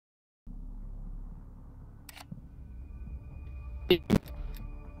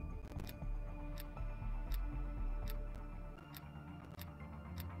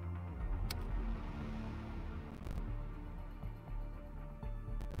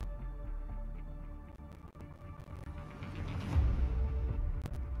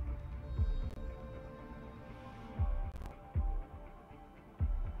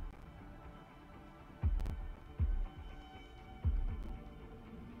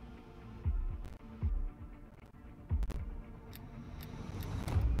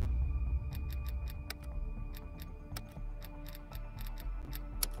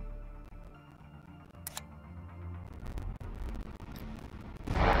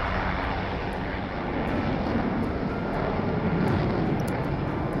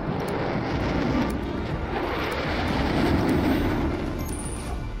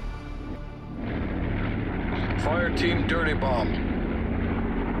Fireteam dirty bomb.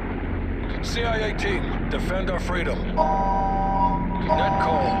 CIA team, defend our freedom. Net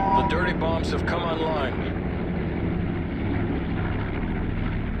call, the dirty bombs have come online.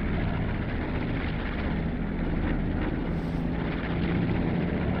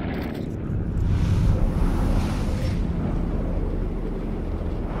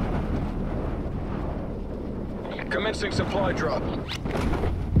 Commencing supply drop.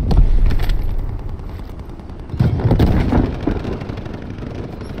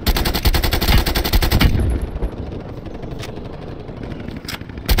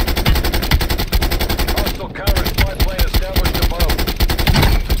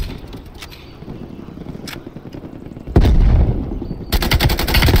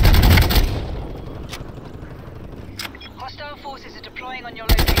 Forces are deploying on your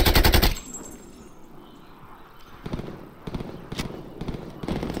location.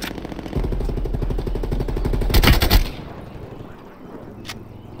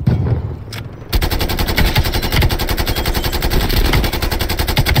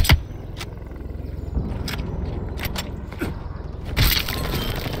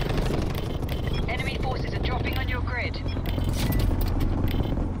 Enemy forces are dropping on your grid.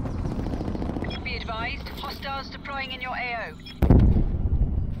 Be advised, hostiles deploying in your AO.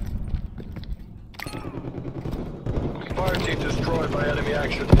 Fireteam destroyed by enemy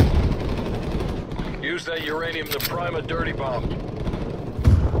action. Use that uranium to prime a dirty bomb.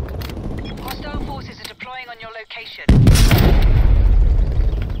 Hostile forces are deploying on your location.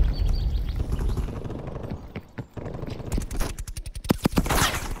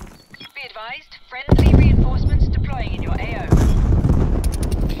 Be advised, friendly reinforcements deploying in your AO.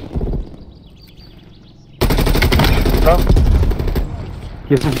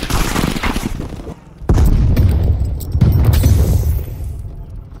 Hier sind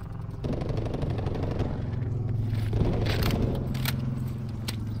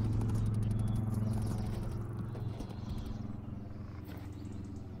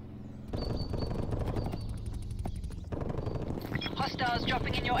Hostiles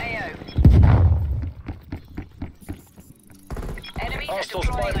dropping in your AO. Enemies Hostile are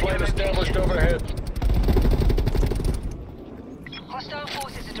spy deploying on your plane established location. overhead. Hostile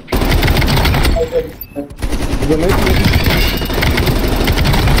forces are deploying.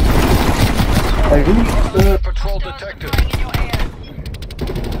 Patrol Hostiles detected. deploying in your AO.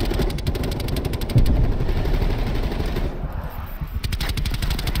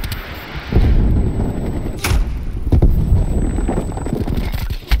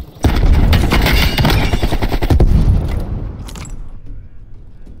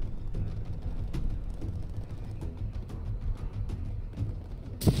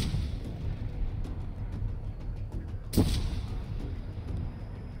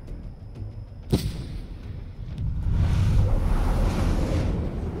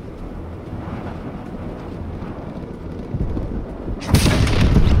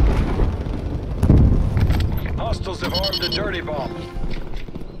 Hostiles have armed a dirty bomb.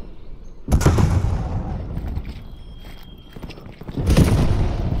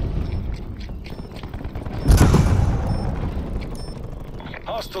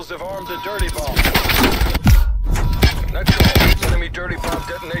 Hostiles have armed a dirty bomb. Net call. Enemy dirty bomb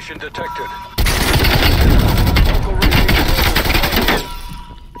detonation detected. Local radio signals.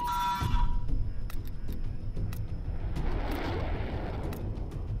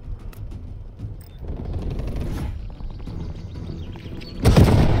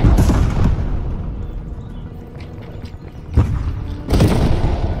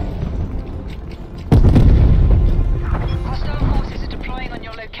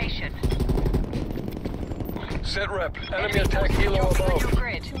 Set rep. Enemy attack helo above.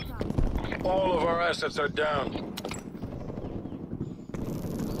 All of our assets are down.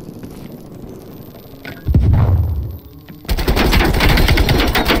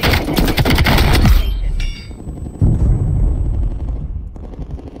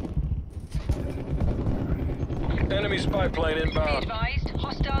 spy plane Be inbound. advised,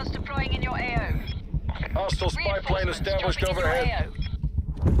 hostiles deploying in your AO. Hostile spy plane Reinforcements established dropping in your overhead.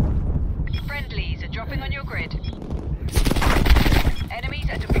 AO. Friendlies are dropping on your grid. Enemies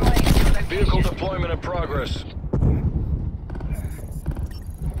are deploying to your location. Vehicle deployment in progress.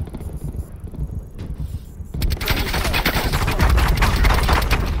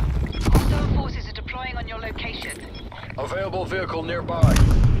 Hostile forces are deploying on your location. Available vehicle nearby.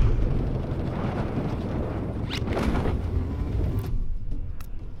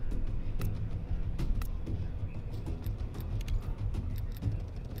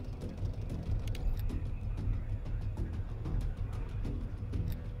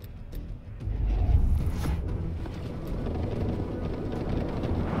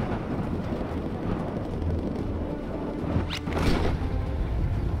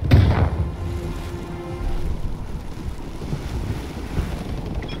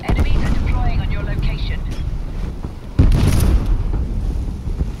 Enemies are deploying on your location.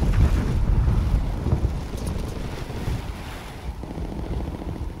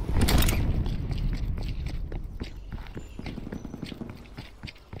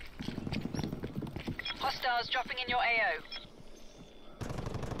 Hostiles dropping in your AO.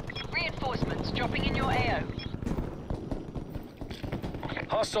 Reinforcements dropping in your AO.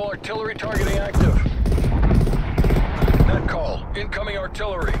 Hostile artillery targeting active. Net call. Incoming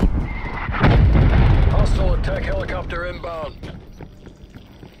artillery. Hostile attack helicopter inbound.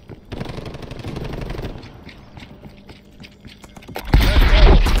 Net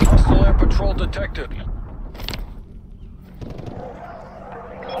call. Hostile air patrol detected. Be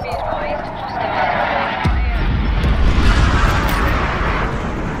advised, hostiles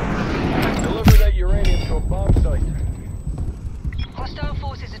Deliver that uranium to a bomb site. hostile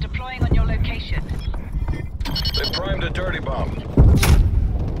forces are deploying on your location. They primed a dirty bomb.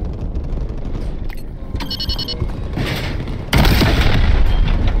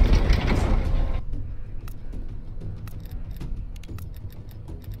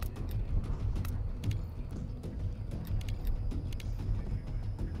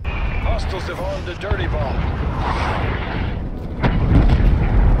 Hostiles have armed a dirty bomb.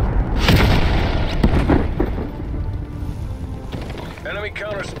 Enemy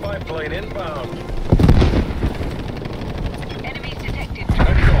counter spy plane inbound. Enemies detected.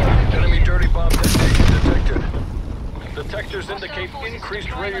 Echo. Enemy dirty bomb detonation detected. Detectors indicate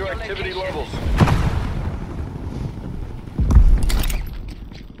increased radioactivity levels.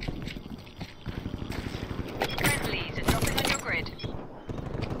 Friendlies are dropping on your grid.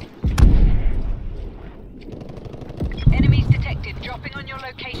 Enemies detected dropping on your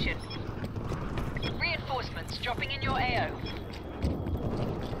location. Reinforcements dropping in your AO.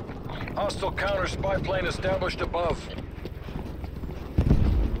 Hostile counter spy plane established above.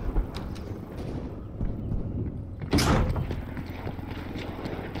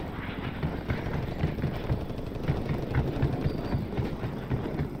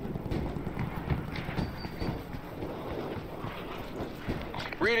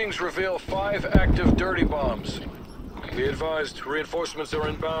 Readings reveal 5 active dirty bombs. Be advised, reinforcements are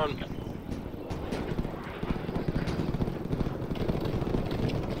inbound.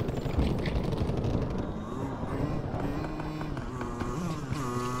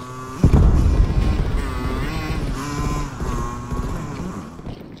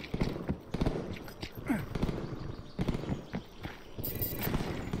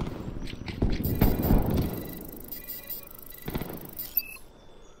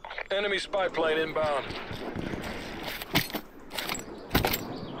 Enemy spy plane inbound.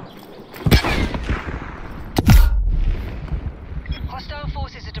 Hostile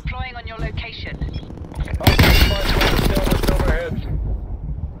forces are deploying on your location. Hostile spy plane established overhead.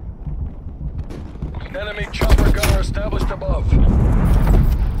 Enemy chopper gunner established above.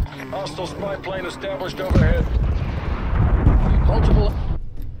 Hostile spy plane established overhead. Multiple...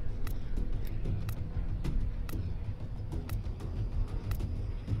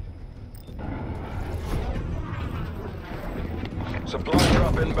 Supply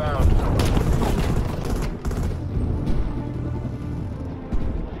drop inbound.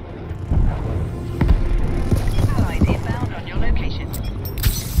 Allies inbound on your location.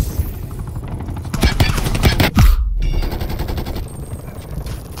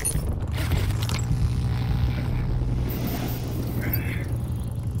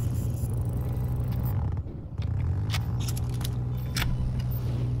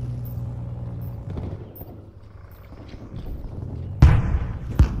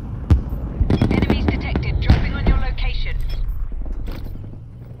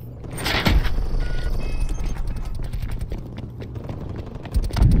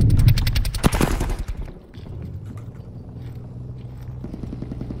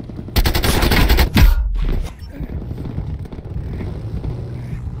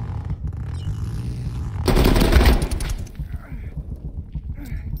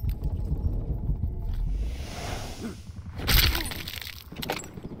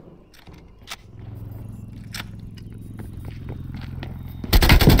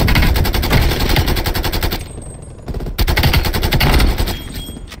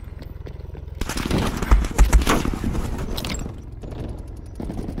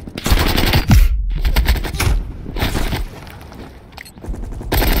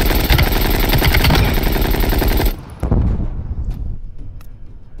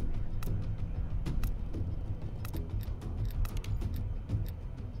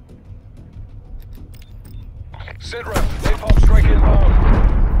 Sit rep. Napalm strike inbound.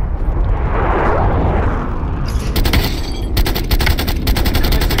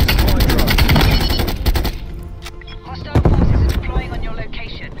 Commencing supply drop. Hostile forces are deploying on your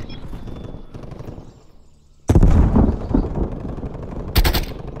location.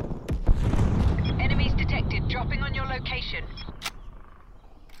 Enemies detected dropping on your location.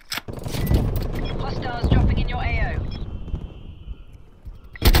 Hostiles dropping in your AO.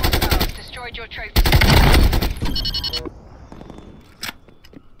 Hostiles destroyed your trophy.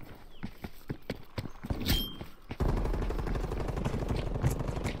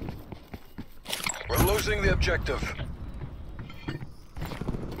 We're losing the objective.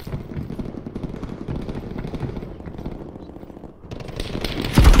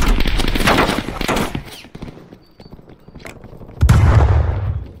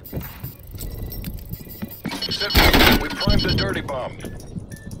 Sit rep. We primed the dirty bomb.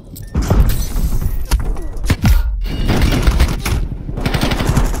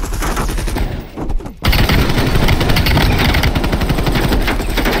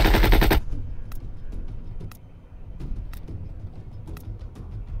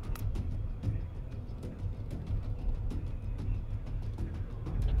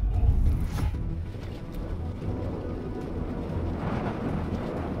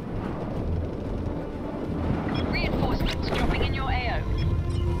 Reinforcements dropping in your AO.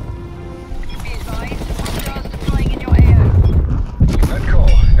 Be advised, hostiles deploying in your AO. Net call.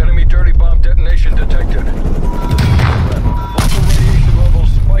 Enemy dirty bomb detonation detected. Local radiation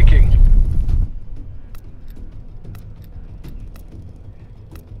levels spiking.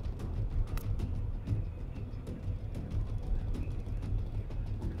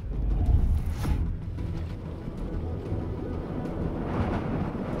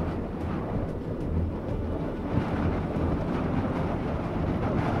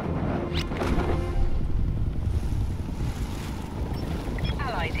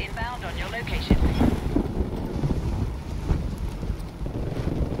 Allies inbound on your location.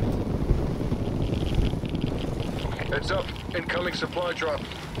 Heads up. Incoming supply drop.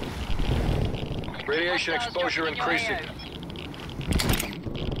 Radiation Hostiles exposure dropping in your increasing.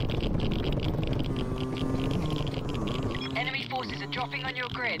 AO. Enemy forces are dropping on your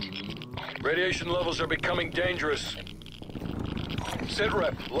grid. Radiation levels are becoming dangerous. Sit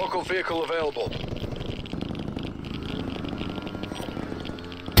rep. Local vehicle available.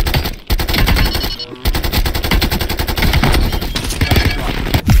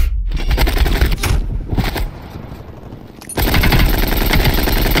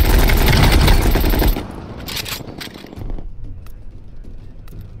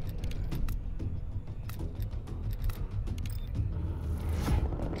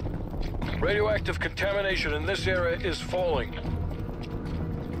 Radioactive contamination in this area is falling.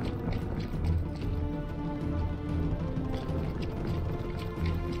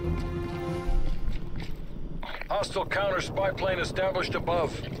 Hostile counter spy plane established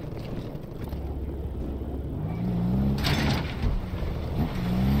above.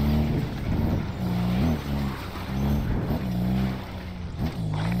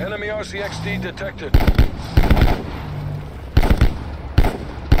 Enemy RCXD detected.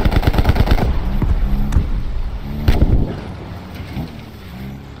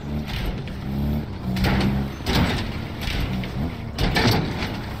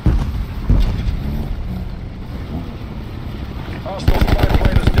 Hostile spy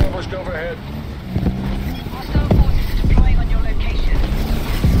plane established overhead. Hostile forces are deploying on your location.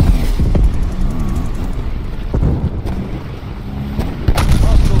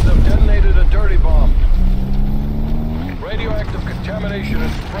 Hostiles have detonated a dirty bomb. Radioactive contamination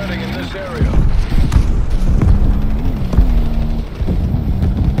is spreading in this area.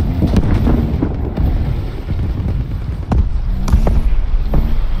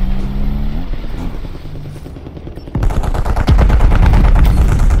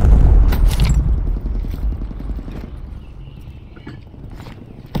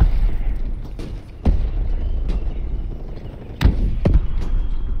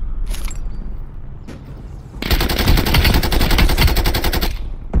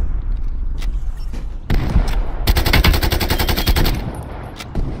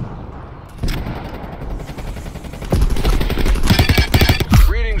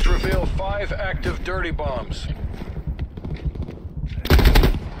 Reveal 5 active dirty bombs.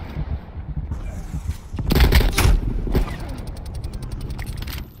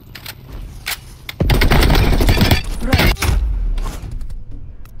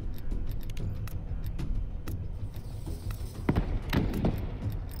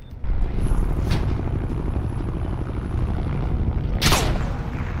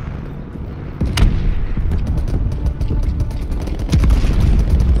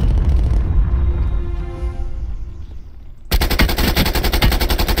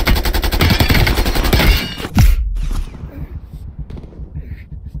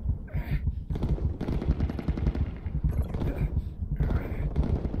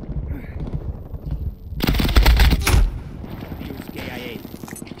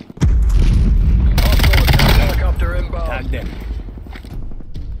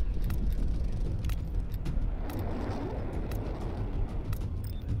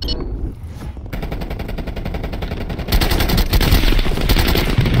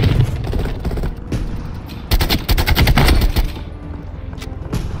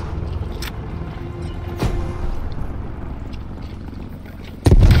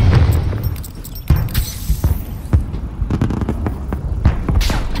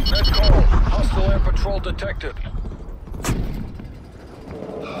 detected.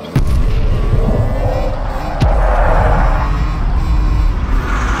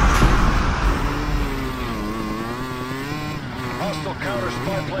 Hostile counter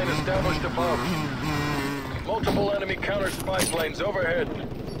spy plane established above. Multiple enemy counter spy planes overhead.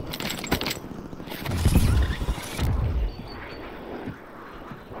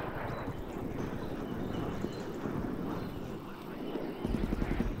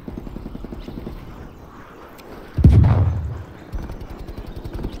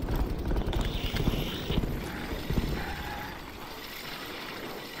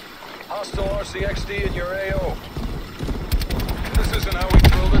 Hostile RCXD in your AO. This isn't how we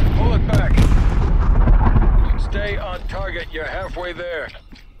drilled it. Pull it back. Stay on target. You're halfway there.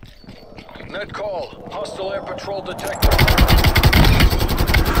 Net call. Hostile air patrol detected.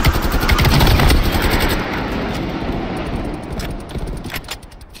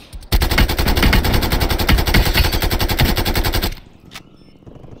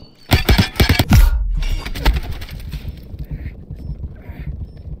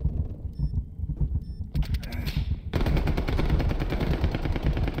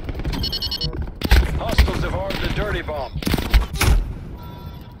 Hostiles have armed a dirty bomb.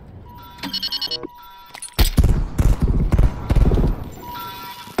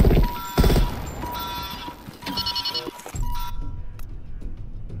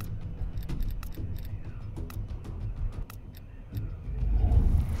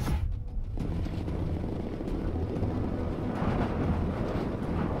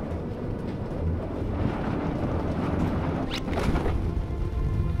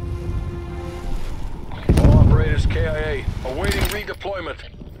 KIA, awaiting redeployment.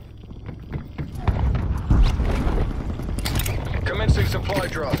 Commencing supply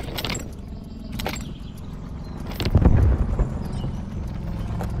drop.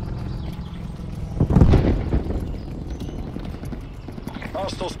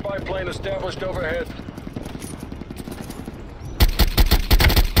 Hostile spy plane established overhead.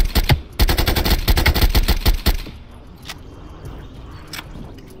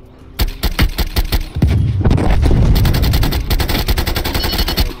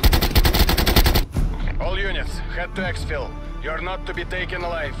 Head to exfil. You're not to be taken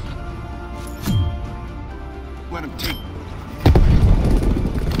alive. Let him take